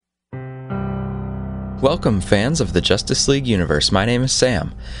Welcome, fans of the Justice League universe. My name is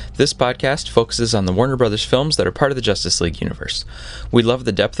Sam. This podcast focuses on the Warner Brothers films that are part of the Justice League universe. We love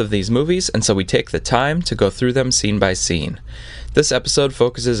the depth of these movies, and so we take the time to go through them scene by scene. This episode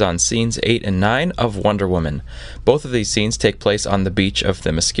focuses on scenes 8 and 9 of Wonder Woman. Both of these scenes take place on the beach of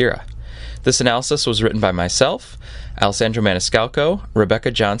Themyscira. This analysis was written by myself, Alessandro Maniscalco, Rebecca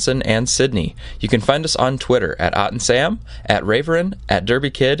Johnson, and Sydney. You can find us on Twitter at OttenSam, at Raverin, at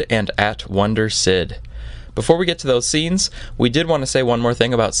DerbyKid, and at WonderSid. Before we get to those scenes, we did want to say one more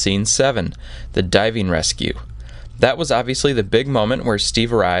thing about Scene 7, the diving rescue. That was obviously the big moment where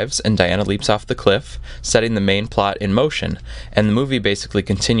Steve arrives and Diana leaps off the cliff, setting the main plot in motion, and the movie basically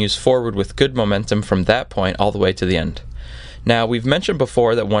continues forward with good momentum from that point all the way to the end. Now, we've mentioned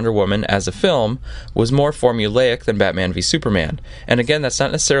before that Wonder Woman as a film was more formulaic than Batman v Superman, and again, that's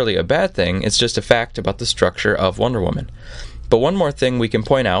not necessarily a bad thing, it's just a fact about the structure of Wonder Woman. But one more thing we can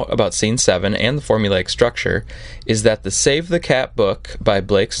point out about Scene 7 and the formulaic structure is that the Save the Cat book by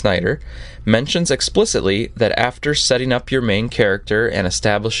Blake Snyder mentions explicitly that after setting up your main character and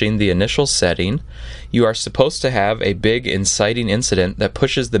establishing the initial setting, you are supposed to have a big inciting incident that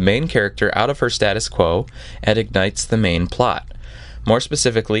pushes the main character out of her status quo and ignites the main plot. More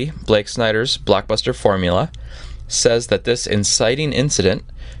specifically, Blake Snyder's blockbuster formula says that this inciting incident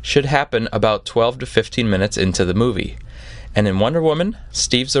should happen about 12 to 15 minutes into the movie. And in Wonder Woman,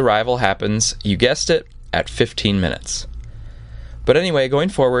 Steve's arrival happens, you guessed it, at 15 minutes. But anyway, going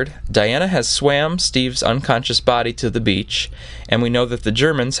forward, Diana has swam Steve's unconscious body to the beach, and we know that the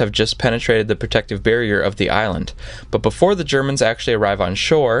Germans have just penetrated the protective barrier of the island. But before the Germans actually arrive on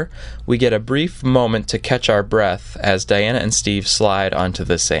shore, we get a brief moment to catch our breath as Diana and Steve slide onto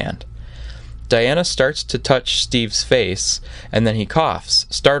the sand. Diana starts to touch Steve's face, and then he coughs,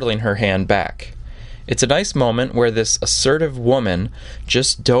 startling her hand back. It's a nice moment where this assertive woman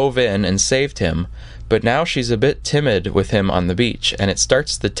just dove in and saved him, but now she's a bit timid with him on the beach, and it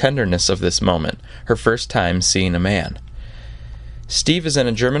starts the tenderness of this moment, her first time seeing a man. Steve is in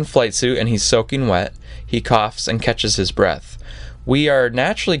a German flight suit and he's soaking wet. He coughs and catches his breath. We are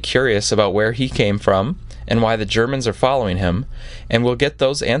naturally curious about where he came from and why the Germans are following him, and we'll get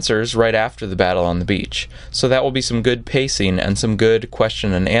those answers right after the battle on the beach. So that will be some good pacing and some good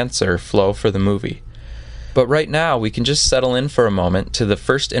question and answer flow for the movie. But right now, we can just settle in for a moment to the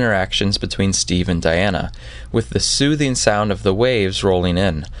first interactions between Steve and Diana, with the soothing sound of the waves rolling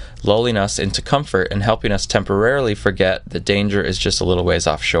in, lulling us into comfort and helping us temporarily forget that danger is just a little ways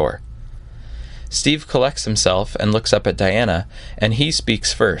offshore. Steve collects himself and looks up at Diana, and he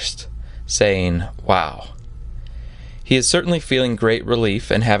speaks first, saying, "Wow." He is certainly feeling great relief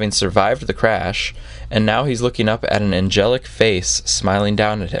in having survived the crash, and now he's looking up at an angelic face smiling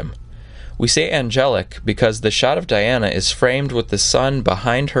down at him. We say angelic because the shot of Diana is framed with the sun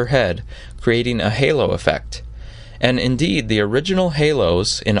behind her head, creating a halo effect. And indeed, the original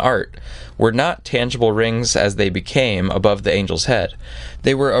halos in art were not tangible rings as they became above the angel's head.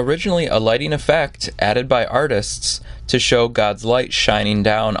 They were originally a lighting effect added by artists to show God's light shining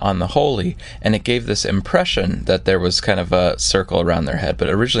down on the holy, and it gave this impression that there was kind of a circle around their head, but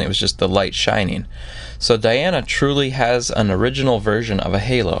originally it was just the light shining. So Diana truly has an original version of a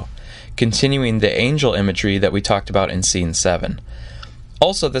halo, continuing the angel imagery that we talked about in Scene 7.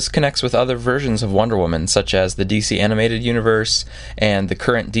 Also, this connects with other versions of Wonder Woman, such as the DC Animated Universe and the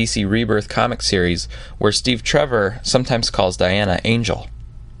current DC Rebirth comic series, where Steve Trevor sometimes calls Diana Angel.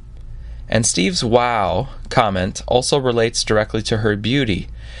 And Steve's "wow" comment also relates directly to her beauty,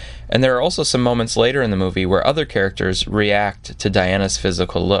 and there are also some moments later in the movie where other characters react to Diana's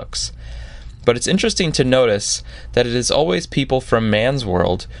physical looks. But it's interesting to notice that it is always people from man's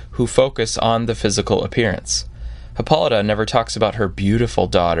world who focus on the physical appearance. Hippolyta never talks about her beautiful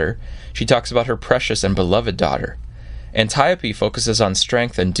daughter, she talks about her precious and beloved daughter. Antiope focuses on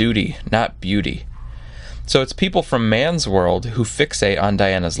strength and duty, not beauty. So it's people from man's world who fixate on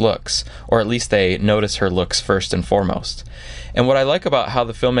Diana's looks, or at least they notice her looks first and foremost. And what I like about how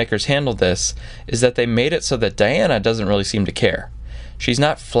the filmmakers handled this is that they made it so that Diana doesn't really seem to care. She's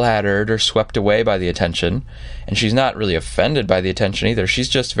not flattered or swept away by the attention, and she's not really offended by the attention either. She's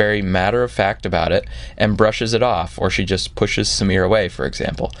just very matter-of-fact about it and brushes it off, or she just pushes Samir away, for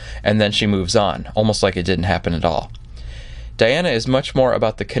example, and then she moves on, almost like it didn't happen at all. Diana is much more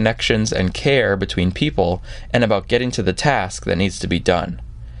about the connections and care between people and about getting to the task that needs to be done.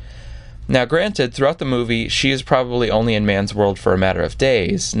 Now, granted, throughout the movie, she is probably only in man's world for a matter of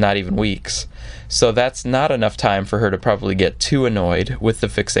days, not even weeks, so that's not enough time for her to probably get too annoyed with the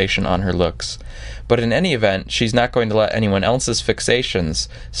fixation on her looks. But in any event, she's not going to let anyone else's fixations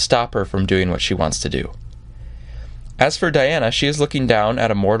stop her from doing what she wants to do. As for Diana, she is looking down at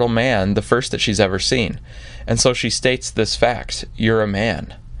a mortal man, the first that she's ever seen, and so she states this fact: "You're a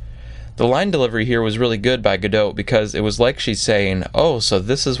man." The line delivery here was really good by Godot because it was like she's saying, "Oh, so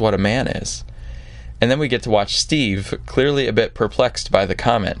this is what a man is." And then we get to watch Steve, clearly a bit perplexed by the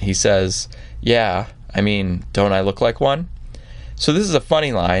comment. He says, "Yeah, I mean, don't I look like one?" So this is a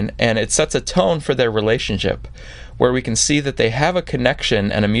funny line, and it sets a tone for their relationship, where we can see that they have a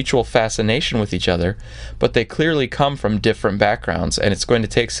connection and a mutual fascination with each other, but they clearly come from different backgrounds, and it's going to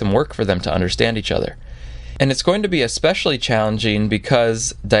take some work for them to understand each other. And it's going to be especially challenging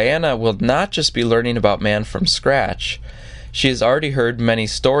because Diana will not just be learning about man from scratch. She has already heard many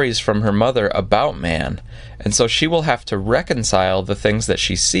stories from her mother about man, and so she will have to reconcile the things that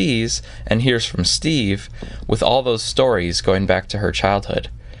she sees and hears from Steve with all those stories going back to her childhood.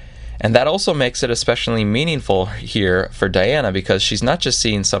 And that also makes it especially meaningful here for Diana because she's not just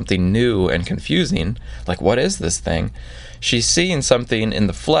seeing something new and confusing, like what is this thing? She's seeing something in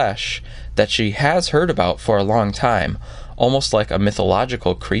the flesh that she has heard about for a long time, almost like a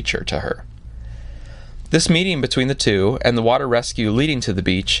mythological creature to her. This meeting between the two and the water rescue leading to the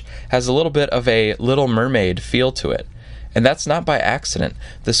beach has a little bit of a Little Mermaid feel to it. And that's not by accident.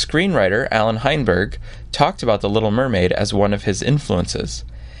 The screenwriter, Alan Heinberg, talked about The Little Mermaid as one of his influences.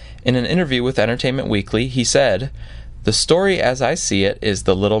 In an interview with Entertainment Weekly, he said, "The story as I see it is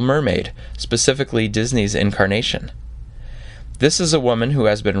The Little Mermaid, specifically Disney's incarnation. This is a woman who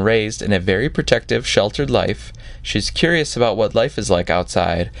has been raised in a very protective, sheltered life. She's curious about what life is like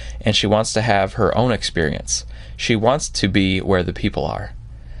outside, and she wants to have her own experience. She wants to be where the people are."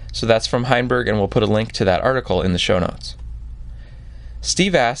 So that's from Heinberg, and we'll put a link to that article in the show notes.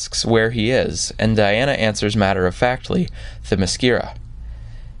 Steve asks where he is, and Diana answers matter-of-factly, Themyscira.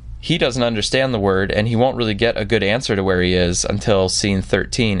 He doesn't understand the word, and he won't really get a good answer to where he is until scene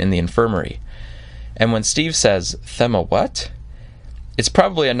 13 in the infirmary. And when Steve says, "Thema what?" it's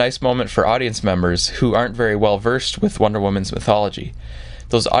probably a nice moment for audience members who aren't very well versed with Wonder Woman's mythology.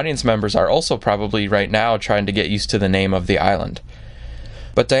 Those audience members are also probably right now trying to get used to the name of the island.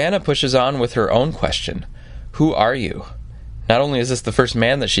 But Diana pushes on with her own question. Who are you? Not only is this the first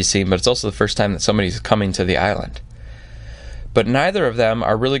man that she's seen, but it's also the first time that somebody's coming to the island. But neither of them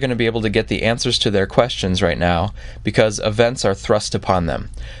are really going to be able to get the answers to their questions right now because events are thrust upon them.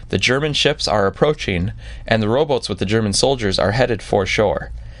 The German ships are approaching, and the rowboats with the German soldiers are headed for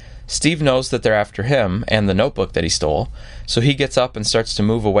shore. Steve knows that they're after him and the notebook that he stole, so he gets up and starts to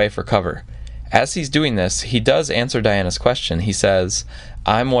move away for cover. As he's doing this, he does answer Diana's question. He says,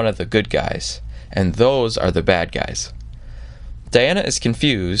 "I'm one of the good guys, and those are the bad guys." Diana is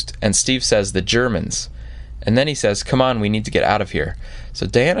confused, and Steve says, "The Germans." And then he says, "Come on, we need to get out of here." So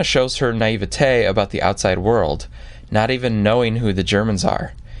Diana shows her naivete about the outside world, not even knowing who the Germans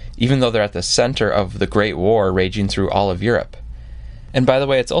are, even though they're at the center of the Great War raging through all of Europe. And by the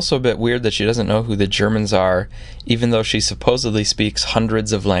way, it's also a bit weird that she doesn't know who the Germans are, even though she supposedly speaks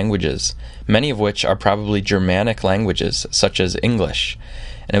hundreds of languages, many of which are probably Germanic languages, such as English.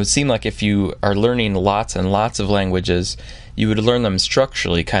 And it would seem like if you are learning lots and lots of languages, you would learn them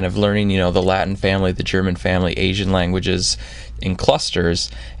structurally, kind of learning, the Latin family, the German family, Asian languages in clusters.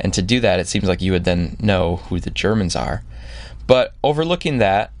 And to do that, it seems like you would then know who the Germans are. But overlooking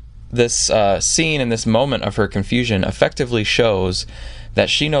that, this scene and this moment of her confusion effectively shows that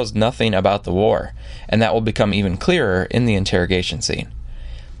she knows nothing about the war, and that will become even clearer in the interrogation scene.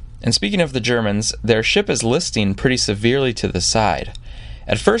 And speaking of the Germans, their ship is listing pretty severely to the side.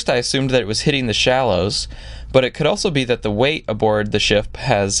 At first I assumed that it was hitting the shallows, but it could also be that the weight aboard the ship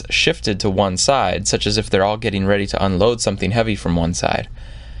has shifted to one side, such as if they're all getting ready to unload something heavy from one side.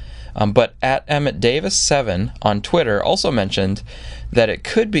 But at Emmett Davis 7 on Twitter also mentioned that it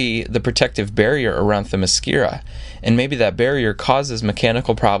could be the protective barrier around Themyscira, and maybe that barrier causes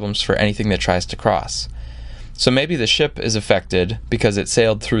mechanical problems for anything that tries to cross. So maybe the ship is affected because it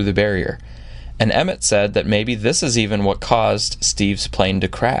sailed through the barrier. And Emmett said that maybe this is even what caused Steve's plane to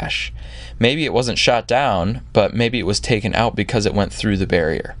crash. Maybe it wasn't shot down, but maybe it was taken out because it went through the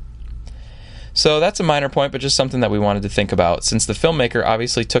barrier. So that's a minor point, but just something that we wanted to think about, since the filmmaker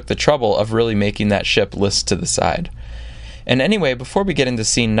obviously took the trouble of really making that ship list to the side. And anyway, before we get into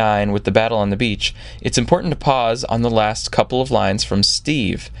scene 9 with the battle on the beach, it's important to pause on the last couple of lines from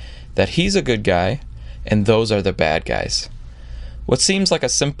Steve, that he's a good guy, and those are the bad guys. What seems like a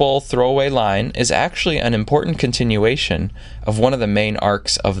simple throwaway line is actually an important continuation of one of the main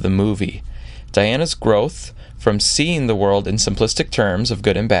arcs of the movie. Diana's growth from seeing the world in simplistic terms of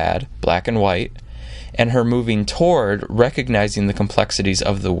good and bad, black and white, and her moving toward recognizing the complexities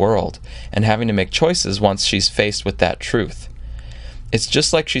of the world and having to make choices once she's faced with that truth. It's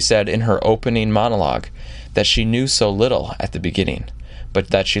just like she said in her opening monologue. that she knew so little at the beginning, but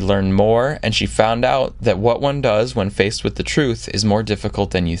that she learned more, and she found out that what one does when faced with the truth is more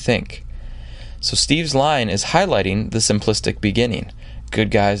difficult than you think. So Steve's line is highlighting the simplistic beginning,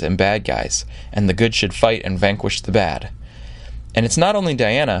 good guys and bad guys, and the good should fight and vanquish the bad. And it's not only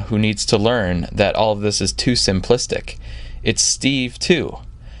Diana who needs to learn that all of this is too simplistic, it's Steve too.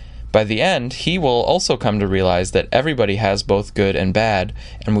 By the end, he will also come to realize that everybody has both good and bad,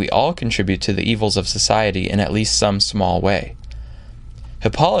 and we all contribute to the evils of society in at least some small way.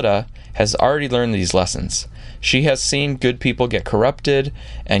 Hippolyta has already learned these lessons. She has seen good people get corrupted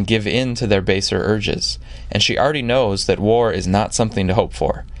and give in to their baser urges, and she already knows that war is not something to hope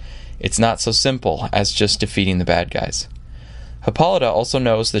for. It's not so simple as just defeating the bad guys. Hippolyta also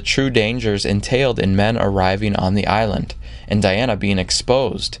knows the true dangers entailed in men arriving on the island, and Diana being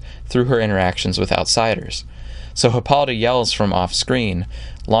exposed through her interactions with outsiders. So Hippolyta yells from off-screen,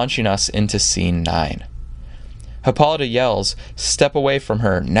 launching us into Scene 9. Hippolyta yells, "Step away from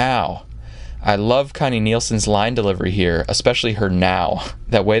her, now!" I love Connie Nielsen's line delivery here, especially her now.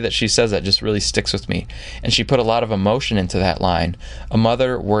 That way that she says that just really sticks with me, and she put a lot of emotion into that line, a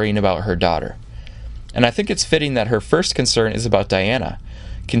mother worrying about her daughter. And I think it's fitting that her first concern is about Diana,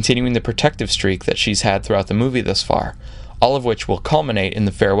 continuing the protective streak that she's had throughout the movie thus far, all of which will culminate in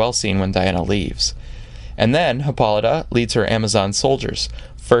the farewell scene when Diana leaves. And then Hippolyta leads her Amazon soldiers,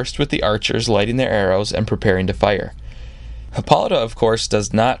 first with the archers lighting their arrows and preparing to fire. Hippolyta, of course,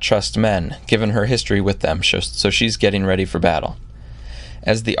 does not trust men, given her history with them, so she's getting ready for battle.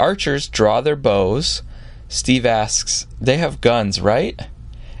 As the archers draw their bows, Steve asks, "They have guns, right?"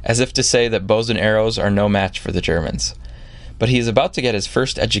 As if to say that bows and arrows are no match for the Germans. But he is about to get his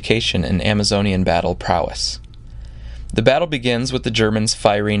first education in Amazonian battle prowess. The battle begins with the Germans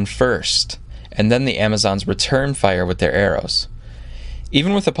firing first, and then the Amazons return fire with their arrows.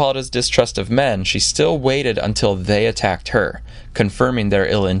 Even with Hippolyta's distrust of men, she still waited until they attacked her, confirming their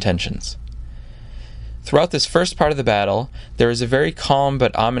ill intentions. Throughout this first part of the battle, there is a very calm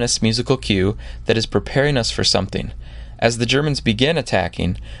but ominous musical cue that is preparing us for something. As the Germans begin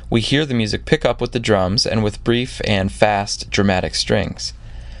attacking, we hear the music pick up with the drums and with brief and fast, dramatic strings.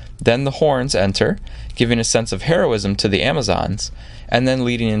 Then the horns enter, giving a sense of heroism to the Amazons, and then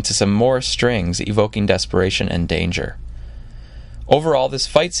leading into some more strings, evoking desperation and danger. Overall, this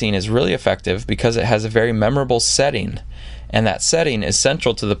fight scene is really effective because it has a very memorable setting, and that setting is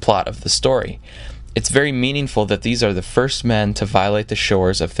central to the plot of the story. It's very meaningful that these are the first men to violate the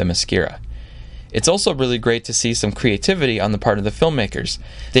shores of Themyscira. It's also really great to see some creativity on the part of the filmmakers.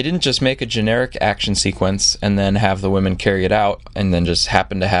 They didn't just make a generic action sequence and then have the women carry it out and then just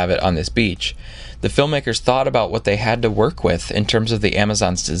happen to have it on this beach. The filmmakers thought about what they had to work with in terms of the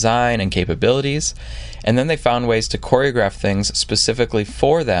Amazons' design and capabilities, and then they found ways to choreograph things specifically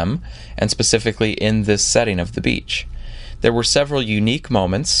for them and specifically in this setting of the beach. There were several unique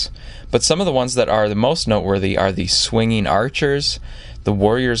moments, but some of the ones that are the most noteworthy are the swinging archers, the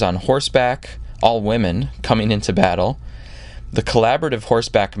warriors on horseback, all women, coming into battle, the collaborative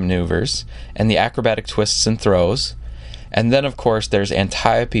horseback maneuvers, and the acrobatic twists and throws. And then, of course, there's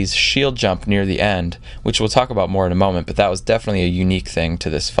Antiope's shield jump near the end, which we'll talk about more in a moment, but that was definitely a unique thing to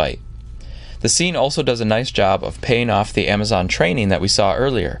this fight. The scene also does a nice job of paying off the Amazon training that we saw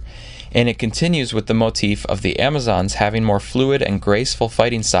earlier, and it continues with the motif of the Amazons having more fluid and graceful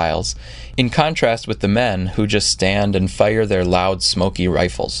fighting styles, in contrast with the men who just stand and fire their loud, smoky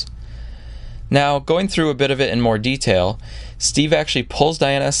rifles. Now, going through a bit of it in more detail, Steve actually pulls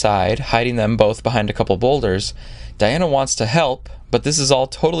Diana aside, hiding them both behind a couple boulders. Diana wants to help, but this is all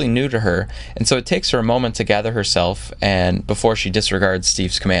totally new to her, and so it takes her a moment to gather herself and before she disregards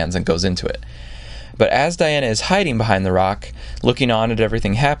Steve's commands and goes into it. But as Diana is hiding behind the rock, looking on at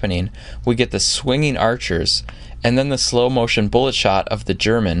everything happening, we get the swinging archers, and then the slow-motion bullet shot of the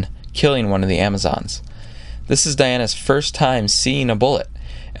German killing one of the Amazons. This is Diana's first time seeing a bullet,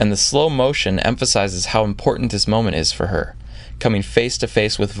 and the slow motion emphasizes how important this moment is for her, coming face to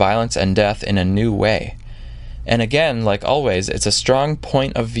face with violence and death in a new way. And again, like always, it's a strong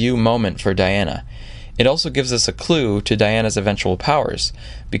point of view moment for Diana. It also gives us a clue to Diana's eventual powers,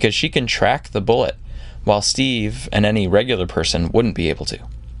 because she can track the bullet, while Steve and any regular person wouldn't be able to.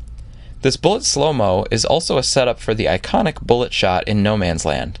 This bullet slow-mo is also a setup for the iconic bullet shot in No Man's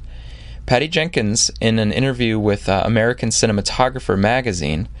Land. Patty Jenkins, in an interview with American Cinematographer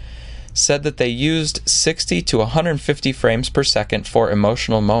magazine, said that they used 60 to 150 frames per second for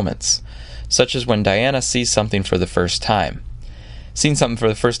emotional moments, such as when Diana sees something for the first time. Seeing something for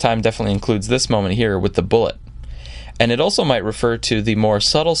the first time definitely includes this moment here with the bullet. And it also might refer to the more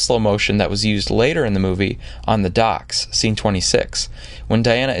subtle slow motion that was used later in the movie on the docks, scene 26, when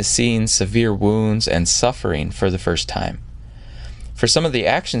Diana is seeing severe wounds and suffering for the first time. For some of the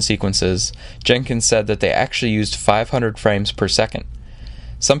action sequences, Jenkins said that they actually used 500 frames per second.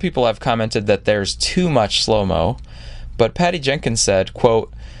 Some people have commented that there's too much slow-mo, but Patty Jenkins said,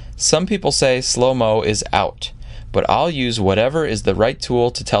 quote, "Some people say slow-mo is out, but I'll use whatever is the right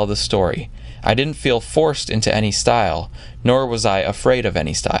tool to tell the story. I didn't feel forced into any style, nor was I afraid of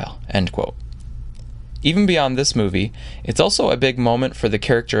any style," end quote. Even beyond this movie, it's also a big moment for the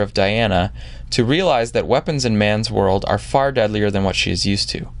character of Diana to realize that weapons in man's world are far deadlier than what she is used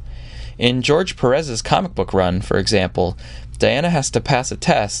to. In George Perez's comic book run, for example, Diana has to pass a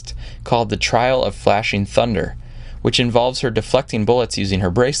test called the Trial of Flashing Thunder, which involves her deflecting bullets using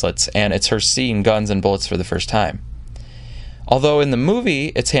her bracelets, and it's her seeing guns and bullets for the first time. Although in the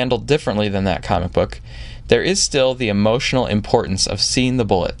movie it's handled differently than that comic book, there is still the emotional importance of seeing the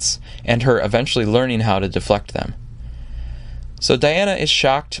bullets, and her eventually learning how to deflect them. So Diana is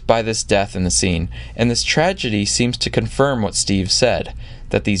shocked by this death in the scene, and this tragedy seems to confirm what Steve said,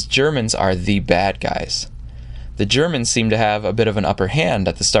 that these Germans are the bad guys. The Germans seem to have a bit of an upper hand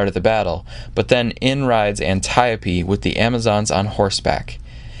at the start of the battle, but then in rides Antiope with the Amazons on horseback.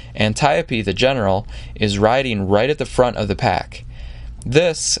 Antiope, the general, is riding right at the front of the pack.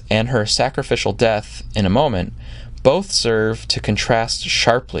 This, and her sacrificial death in a moment, both serve to contrast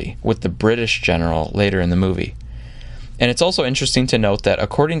sharply with the British general later in the movie. And it's also interesting to note that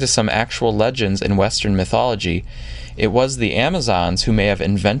according to some actual legends in Western mythology, it was the Amazons who may have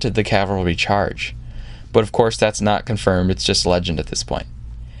invented the cavalry charge. But of course that's not confirmed, it's just legend at this point.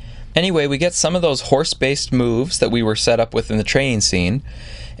 Anyway, we get some of those horse-based moves that we were set up with in the training scene,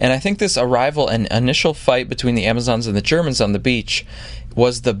 and I think this arrival and initial fight between the Amazons and the Germans on the beach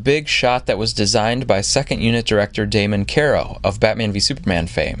was the big shot that was designed by second unit director Damon Caro of Batman v Superman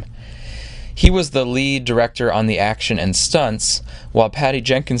fame. He was the lead director on the action and stunts, while Patty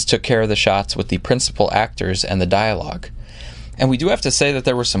Jenkins took care of the shots with the principal actors and the dialogue. And we do have to say that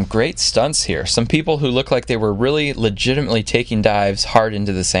there were some great stunts here, some people who looked like they were really legitimately taking dives hard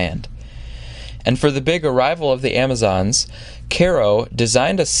into the sand. And for the big arrival of the Amazons, Caro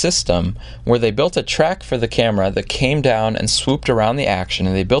designed a system where they built a track for the camera that came down and swooped around the action,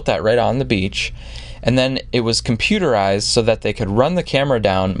 and they built that right on the beach. And then it was computerized so that they could run the camera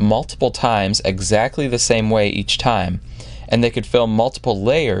down multiple times exactly the same way each time. And they could film multiple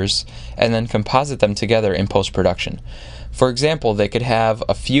layers and then composite them together in post-production. For example, they could have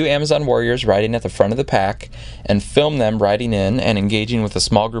a few Amazon warriors riding at the front of the pack and film them riding in and engaging with a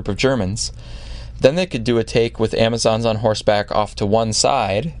small group of Germans. Then they could do a take with Amazons on horseback off to one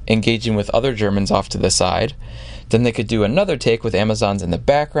side, engaging with other Germans off to the side. Then they could do another take with Amazons in the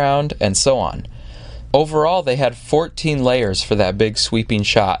background, and so on. Overall, they had 14 layers for that big sweeping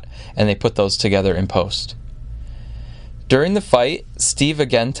shot, and they put those together in post. During the fight, Steve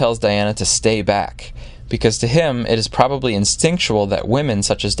again tells Diana to stay back, because to him it is probably instinctual that women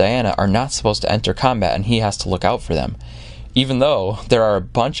such as Diana are not supposed to enter combat and he has to look out for them, even though there are a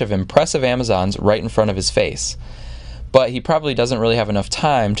bunch of impressive Amazons right in front of his face. But he probably doesn't really have enough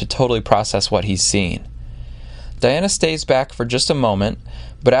time to totally process what he's seeing. Diana stays back for just a moment,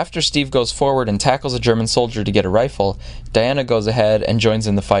 but after Steve goes forward and tackles a German soldier to get a rifle, Diana goes ahead and joins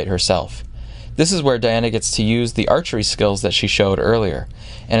in the fight herself. This is where Diana gets to use the archery skills that she showed earlier,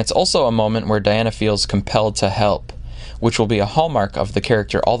 and it's also a moment where Diana feels compelled to help, which will be a hallmark of the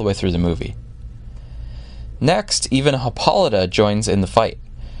character all the way through the movie. Next, even Hippolyta joins in the fight.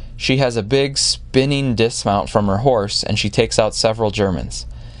 She has a big spinning dismount from her horse, and she takes out several Germans.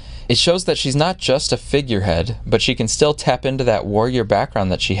 It shows that she's not just a figurehead, but she can still tap into that warrior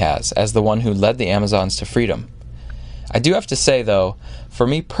background that she has as the one who led the Amazons to freedom. I do have to say, though, for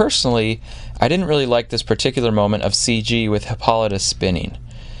me personally, I didn't really like this particular moment of CG with Hippolyta spinning.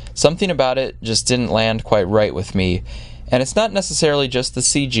 Something about it just didn't land quite right with me, and it's not necessarily just the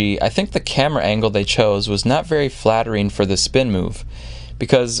CG. I think the camera angle they chose was not very flattering for the spin move,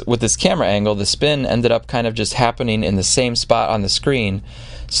 because with this camera angle, the spin ended up kind of just happening in the same spot on the screen,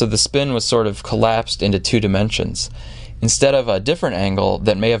 so the spin was sort of collapsed into two dimensions, instead of a different angle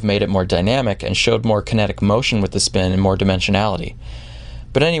that may have made it more dynamic and showed more kinetic motion with the spin and more dimensionality.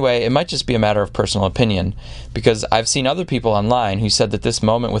 But anyway, it might just be a matter of personal opinion, because I've seen other people online who said that this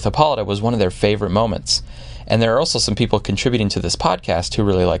moment with Hippolyta was one of their favorite moments, and there are also some people contributing to this podcast who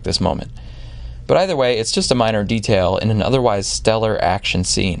really like this moment. But either way, it's just a minor detail in an otherwise stellar action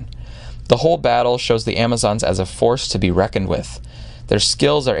scene. The whole battle shows the Amazons as a force to be reckoned with. Their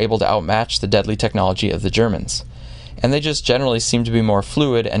skills are able to outmatch the deadly technology of the Germans, and they just generally seem to be more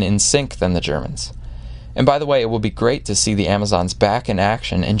fluid and in sync than the Germans. And by the way, it will be great to see the Amazons back in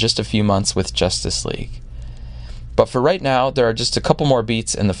action in just a few months with Justice League. But for right now, there are just a couple more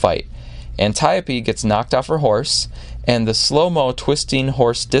beats in the fight. Antiope gets knocked off her horse, and the slow-mo twisting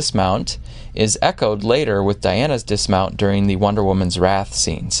horse dismount is echoed later with Diana's dismount during the Wonder Woman's Wrath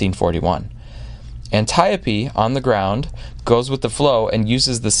scene, scene 41. Antiope, on the ground, goes with the flow and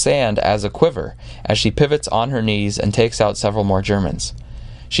uses the sand as a quiver as she pivots on her knees and takes out several more Germans.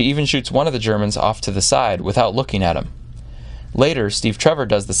 She even shoots one of the Germans off to the side without looking at him. Later, Steve Trevor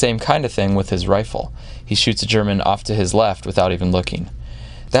does the same kind of thing with his rifle. He shoots a German off to his left without even looking.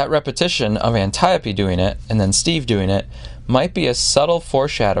 That repetition of Antiope doing it and then Steve doing it might be a subtle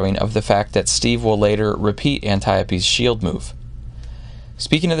foreshadowing of the fact that Steve will later repeat Antiope's shield move.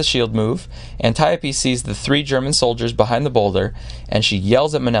 Speaking of the shield move, Antiope sees the 3 German soldiers behind the boulder, and she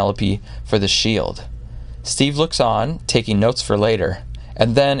yells at Manelope for the shield. Steve looks on, taking notes for later,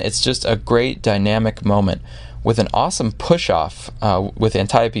 and then it's just a great dynamic moment with an awesome push-off with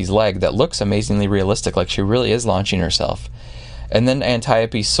Antiope's leg that looks amazingly realistic, like she really is launching herself. And then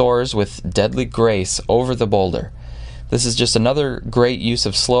Antiope soars with deadly grace over the boulder. This is just another great use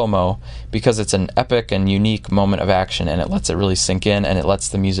of slow-mo because it's an epic and unique moment of action, and it lets it really sink in and it lets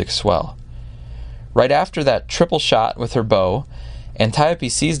the music swell. Right after that triple shot with her bow, Antiope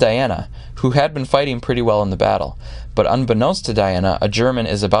sees Diana, who had been fighting pretty well in the battle, but unbeknownst to Diana, a German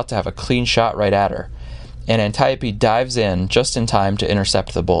is about to have a clean shot right at her, and Antiope dives in just in time to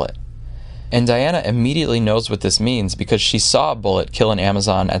intercept the bullet. And Diana immediately knows what this means because she saw a bullet kill an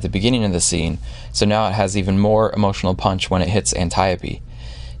Amazon at the beginning of the scene, so now it has even more emotional punch when it hits Antiope.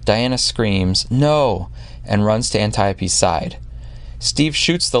 Diana screams, "No!" and runs to Antiope's side. Steve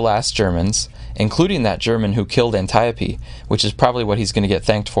shoots the last Germans, including that German who killed Antiope, which is probably what he's going to get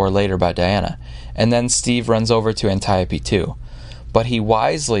thanked for later by Diana, and then Steve runs over to Antiope too. But he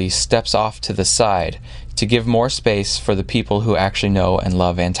wisely steps off to the side to give more space for the people who actually know and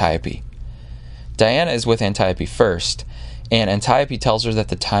love Antiope. Diana is with Antiope first, and Antiope tells her that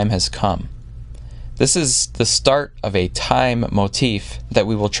the time has come. This is the start of a time motif that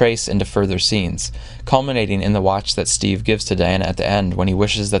we will trace into further scenes, culminating in the watch that Steve gives to Diana at the end when he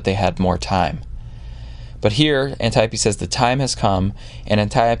wishes that they had more time. But here, Antiope says the time has come, and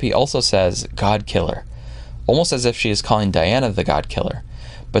Antiope also says, "God Killer," almost as if she is calling Diana the God Killer.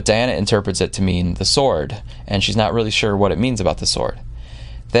 But Diana interprets it to mean the sword, and she's not really sure what it means about the sword.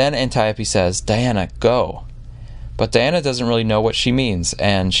 Then Antiope says, "Diana, go." But Diana doesn't really know what she means,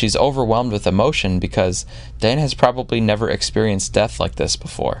 and she's overwhelmed with emotion because Diana has probably never experienced death like this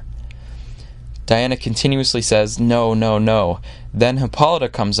before. Diana continuously says, "No, no, no." Then Hippolyta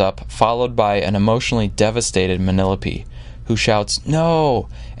comes up, followed by an emotionally devastated Manelope, who shouts, "No!"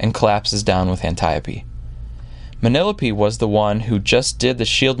 and collapses down with Antiope. Manelope was the one who just did the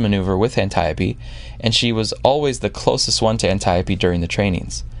shield maneuver with Antiope, and she was always the closest one to Antiope during the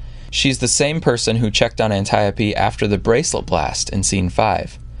trainings. She's the same person who checked on Antiope after the bracelet blast in Scene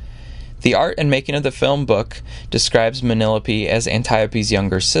 5. The art and making of the film book describes Manelope as Antiope's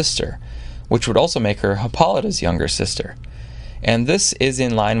younger sister, which would also make her Hippolyta's younger sister. And this is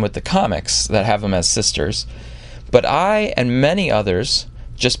in line with the comics that have them as sisters. But I and many others,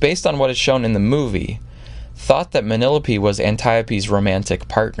 just based on what is shown in the movie, thought that Manelope was Antiope's romantic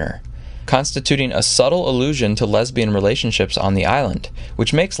partner, constituting a subtle allusion to lesbian relationships on the island,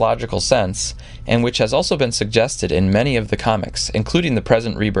 which makes logical sense, and which has also been suggested in many of the comics, including the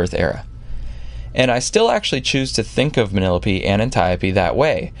present Rebirth era. And I still actually choose to think of Manelope and Antiope that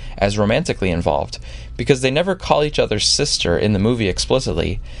way, as romantically involved, because they never call each other sister in the movie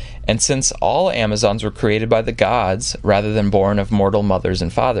explicitly, and since all Amazons were created by the gods rather than born of mortal mothers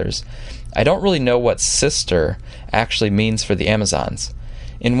and fathers, I don't really know what sister actually means for the Amazons.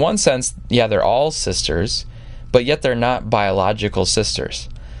 In one sense, yeah, they're all sisters, but yet they're not biological sisters.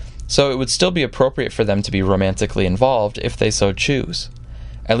 So it would still be appropriate for them to be romantically involved if they so choose.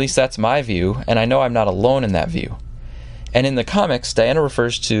 At least that's my view, and I know I'm not alone in that view. And in the comics, Diana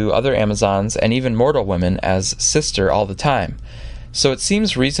refers to other Amazons and even mortal women as sister all the time. So it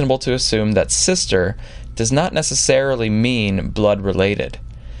seems reasonable to assume that sister does not necessarily mean blood-related.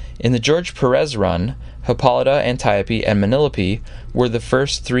 In the George Perez run, Hippolyta, Antiope, and Manelope were the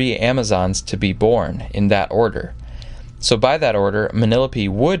first 3 Amazons to be born, in that order. So by that order, Manelope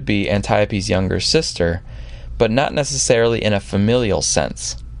would be Antiope's younger sister, but not necessarily in a familial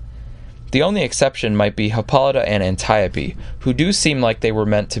sense. The only exception might be Hippolyta and Antiope, who do seem like they were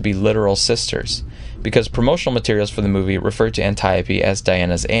meant to be literal sisters, because promotional materials for the movie refer to Antiope as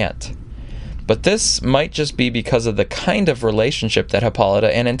Diana's aunt. But this might just be because of the kind of relationship that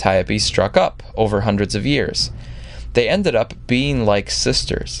Hippolyta and Antiope struck up over hundreds of years. they ended up being like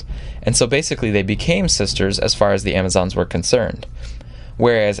sisters. And so basically they became sisters as far as the Amazons were concerned.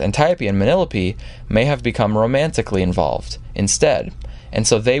 Whereas Antiope and Menelope may have become romantically involved instead. And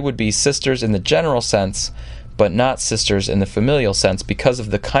so they would be sisters in the general sense, but not sisters in the familial sense because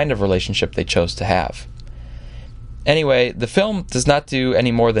of the kind of relationship they chose to have. Anyway, the film does not do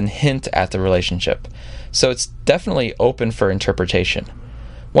any more than hint at the relationship, so it's definitely open for interpretation.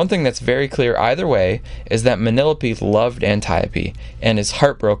 One thing that's very clear either way is that Menelope loved Antiope and is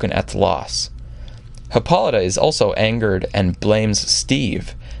heartbroken at the loss. Hippolyta is also angered and blames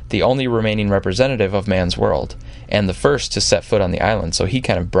Steve, the only remaining representative of man's world, and the first to set foot on the island, so he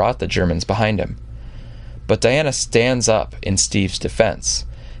kind of brought the Germans behind him. But Diana stands up in Steve's defense,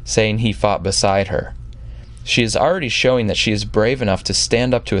 saying he fought beside her. She is already showing that she is brave enough to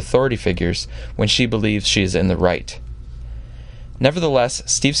stand up to authority figures when she believes she is in the right. Nevertheless,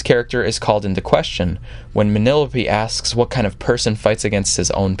 Steve's character is called into question when Menelope asks what kind of person fights against his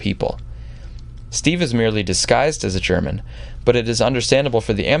own people. Steve is merely disguised as a German, but it is understandable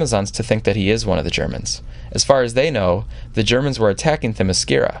for the Amazons to think that he is one of the Germans. As far as they know, the Germans were attacking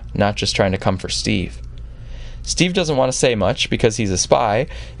Themyscira, not just trying to come for Steve. Steve doesn't want to say much because he's a spy,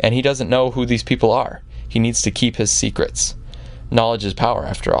 and he doesn't know who these people are. He needs to keep his secrets. Knowledge is power,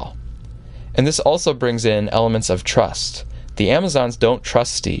 after all. And this also brings in elements of trust. The Amazons don't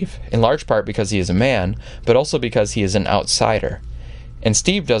trust Steve, in large part because he is a man, but also because he is an outsider. And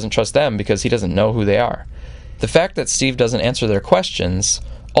Steve doesn't trust them because he doesn't know who they are. The fact that Steve doesn't answer their questions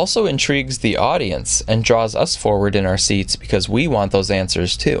also intrigues the audience and draws us forward in our seats because we want those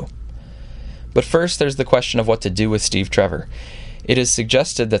answers too. But first, there's the question of what to do with Steve Trevor. It is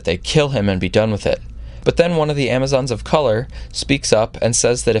suggested that they kill him and be done with it. But then one of the Amazons of color speaks up and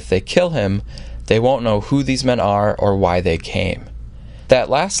says that if they kill him, they won't know who these men are or why they came. That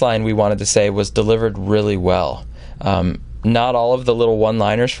last line we wanted to say was delivered really well. Not all of the little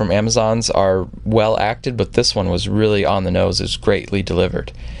one-liners from Amazons are well acted, but this one was really on the nose. It was greatly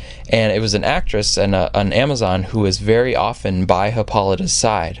delivered. And it was an actress and an Amazon who is very often by Hippolyta's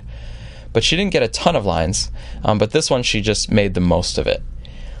side. But she didn't get a ton of lines, but this one she just made the most of it.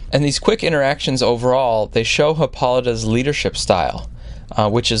 And these quick interactions overall, they show Hippolyta's leadership style,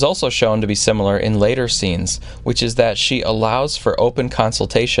 which is also shown to be similar in later scenes, which is that she allows for open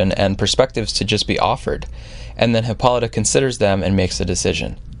consultation and perspectives to just be offered, and then Hippolyta considers them and makes a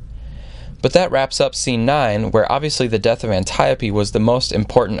decision. But that wraps up scene 9, where obviously the death of Antiope was the most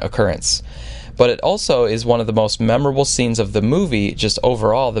important occurrence. But it also is one of the most memorable scenes of the movie, just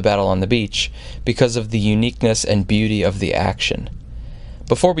overall, the battle on the beach, because of the uniqueness and beauty of the action.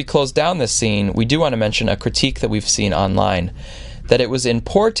 Before we close down this scene, we do want to mention a critique that we've seen online, that it was in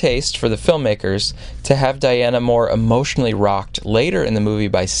poor taste for the filmmakers to have Diana more emotionally rocked later in the movie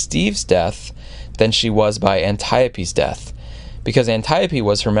by Steve's death than she was by Antiope's death, because Antiope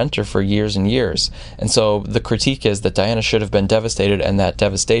was her mentor for years and years, and so the critique is that Diana should have been devastated and that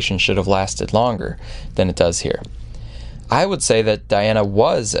devastation should have lasted longer than it does here. I would say that Diana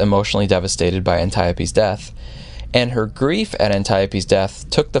was emotionally devastated by Antiope's death, and her grief at Antiope's death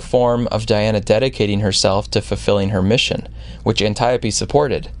took the form of Diana dedicating herself to fulfilling her mission, which Antiope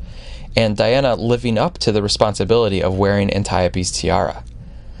supported, and Diana living up to the responsibility of wearing Antiope's tiara.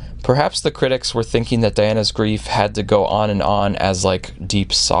 Perhaps the critics were thinking that Diana's grief had to go on and on as like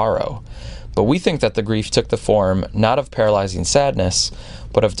deep sorrow, but we think that the grief took the form not of paralyzing sadness,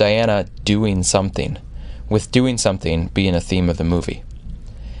 but of Diana doing something, with doing something being a theme of the movie.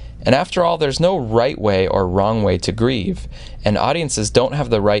 And after all, there's no right way or wrong way to grieve, and audiences don't have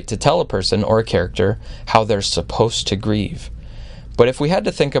the right to tell a person or a character how they're supposed to grieve. But if we had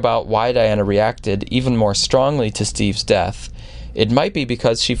to think about why Diana reacted even more strongly to Steve's death, it might be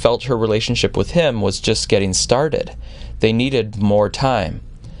because she felt her relationship with him was just getting started. They needed more time.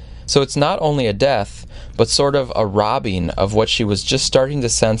 So it's not only a death, but sort of a robbing of what she was just starting to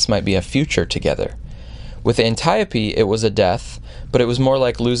sense might be a future together. With Antiope, it was a death, but it was more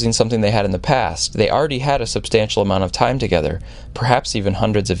like losing something they had in the past. They already had a substantial amount of time together, perhaps even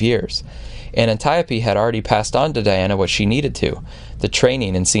hundreds of years. And Antiope had already passed on to Diana what she needed to. The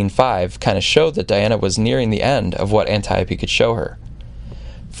training in scene 5 kind of showed that Diana was nearing the end of what Antiope could show her.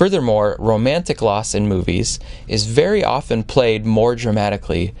 Furthermore, romantic loss in movies is very often played more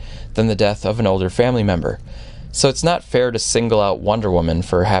dramatically than the death of an older family member. So it's not fair to single out Wonder Woman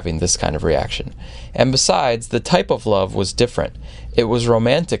for having this kind of reaction. And besides, the type of love was different. It was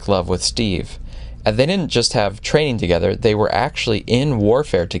romantic love with Steve. And they didn't just have training together, they were actually in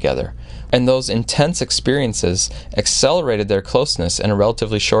warfare together. And those intense experiences accelerated their closeness in a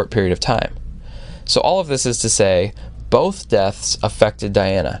relatively short period of time. So all of this is to say, both deaths affected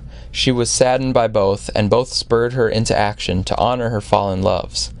Diana. She was saddened by both, and both spurred her into action to honor her fallen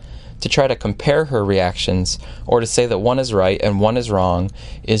loves. To try to compare her reactions, or to say that one is right and one is wrong,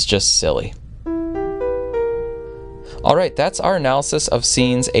 is just silly. Alright, that's our analysis of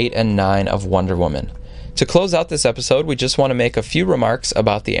scenes 8 and 9 of Wonder Woman. To close out this episode, we just want to make a few remarks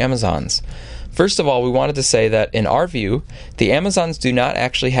about the Amazons. First of all, we wanted to say that, in our view, the Amazons do not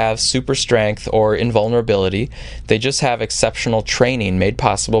actually have super strength or invulnerability. They just have exceptional training made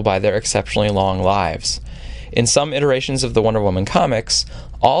possible by their exceptionally long lives. In some iterations of the Wonder Woman comics,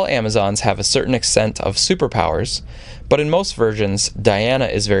 all Amazons have a certain extent of superpowers, but in most versions, Diana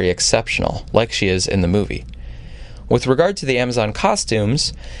is very exceptional, like she is in the movie. With regard to the Amazon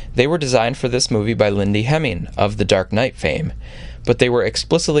costumes, they were designed for this movie by Lindy Hemming of the Dark Knight fame, but they were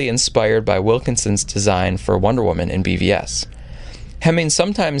explicitly inspired by Wilkinson's design for Wonder Woman in BVS. Hemming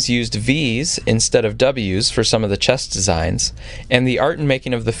sometimes used V's instead of W's for some of the chest designs, and the art and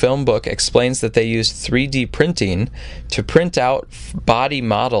making of the film book explains that they used 3D printing to print out body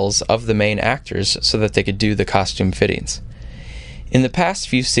models of the main actors so that they could do the costume fittings. In the past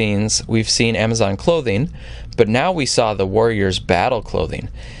few scenes, we've seen Amazon clothing, but now we saw the warriors' battle clothing.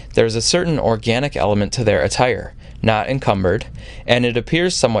 There's a certain organic element to their attire, not encumbered, and it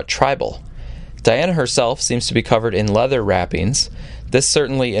appears somewhat tribal. Diana herself seems to be covered in leather wrappings. This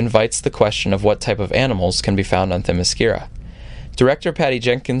certainly invites the question of what type of animals can be found on Themyscira. Director Patty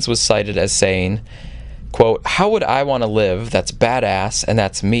Jenkins was cited as saying, quote, "How would I want to live that's badass and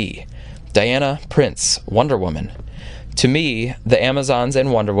that's me? Diana, Prince, Wonder Woman. To me, the Amazons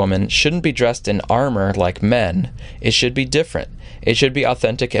and Wonder Woman shouldn't be dressed in armor like men. It should be different. It should be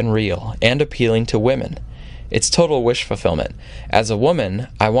authentic and real, and appealing to women. It's total wish fulfillment. As a woman,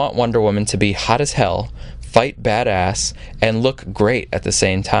 I want Wonder Woman to be hot as hell, fight badass, and look great at the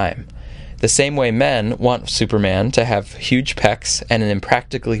same time. The same way men want Superman to have huge pecs and an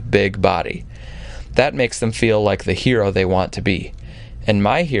impractically big body. That makes them feel like the hero they want to be. And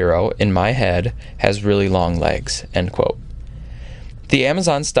my hero, in my head, has really long legs." End quote. The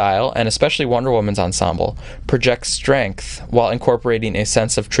Amazon style, and especially Wonder Woman's ensemble, projects strength while incorporating a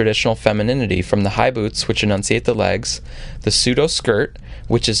sense of traditional femininity from the high boots, which enunciate the legs, the pseudo-skirt,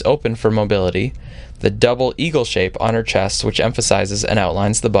 which is open for mobility, the double eagle shape on her chest, which emphasizes and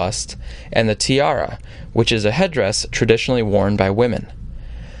outlines the bust, and the tiara, which is a headdress traditionally worn by women.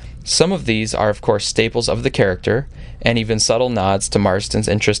 Some of these are, of course, staples of the character, and even subtle nods to Marston's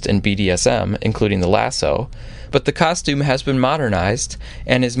interest in BDSM, including the lasso, but the costume has been modernized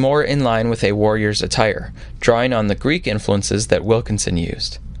and is more in line with a warrior's attire, drawing on the Greek influences that Wilkinson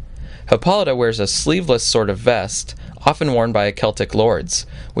used. Hippolyta wears a sleeveless sort of vest, often worn by Celtic lords,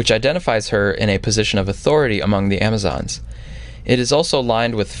 which identifies her in a position of authority among the Amazons. It is also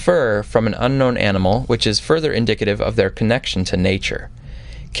lined with fur from an unknown animal, which is further indicative of their connection to nature.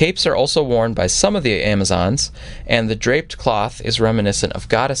 Capes are also worn by some of the Amazons, and the draped cloth is reminiscent of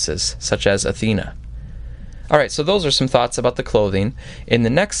goddesses, such as Athena. Alright, so those are some thoughts about the clothing. In the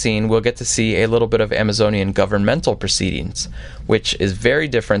next scene, we'll get to see a little bit of Amazonian governmental proceedings, which is very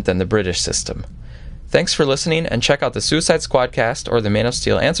different than the British system. Thanks for listening, and check out the Suicide Squadcast or the Man of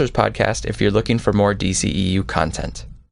Steel Answers podcast if you're looking for more DCEU content.